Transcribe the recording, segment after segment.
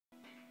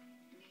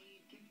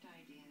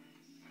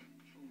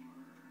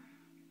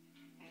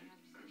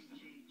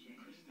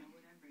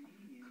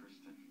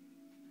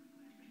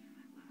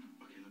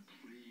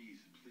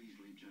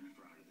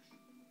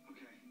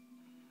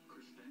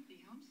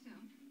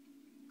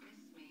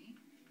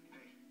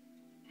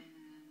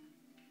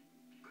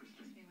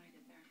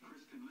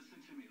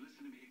to me.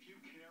 Listen to me. If you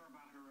care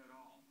about her at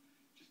all,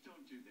 just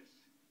don't do this.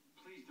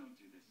 Please don't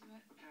do this. But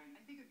okay?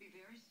 I think it would be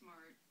very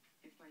smart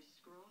if I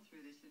scroll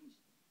through this and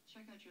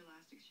check out your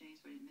last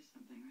exchange so I didn't miss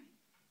something, right?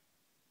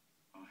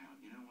 Oh, hell.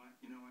 You know what?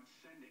 You know what?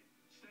 Send it.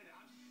 Send it.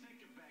 I'm sick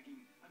of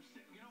begging. I'm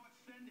sick. You know what?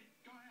 Send it.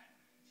 Go ahead.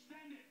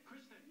 Send it.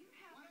 Kristen,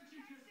 why don't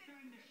you just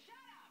send it?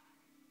 Shut up!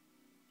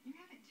 You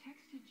haven't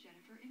texted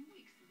Jennifer in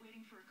weeks.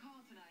 Waiting for a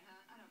call tonight,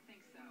 huh? I don't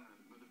think so.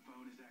 But the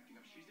phone is acting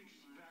up. She's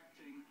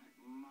expecting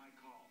my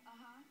call.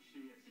 Uh-huh.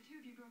 She is. The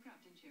two of you broke up,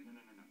 didn't you?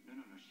 No.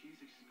 She's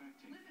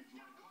expecting. Listen,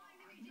 stop lying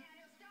to me,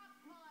 Daniel. Stop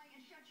lying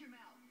and shut your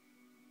mouth.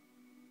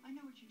 I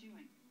know what you're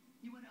doing.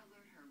 You want to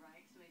alert her,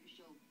 right? So maybe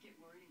she'll get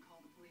worried and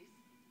call the police.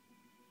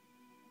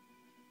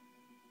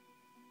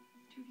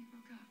 The two of you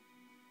broke up.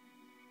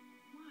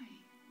 Why?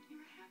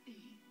 You were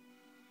happy.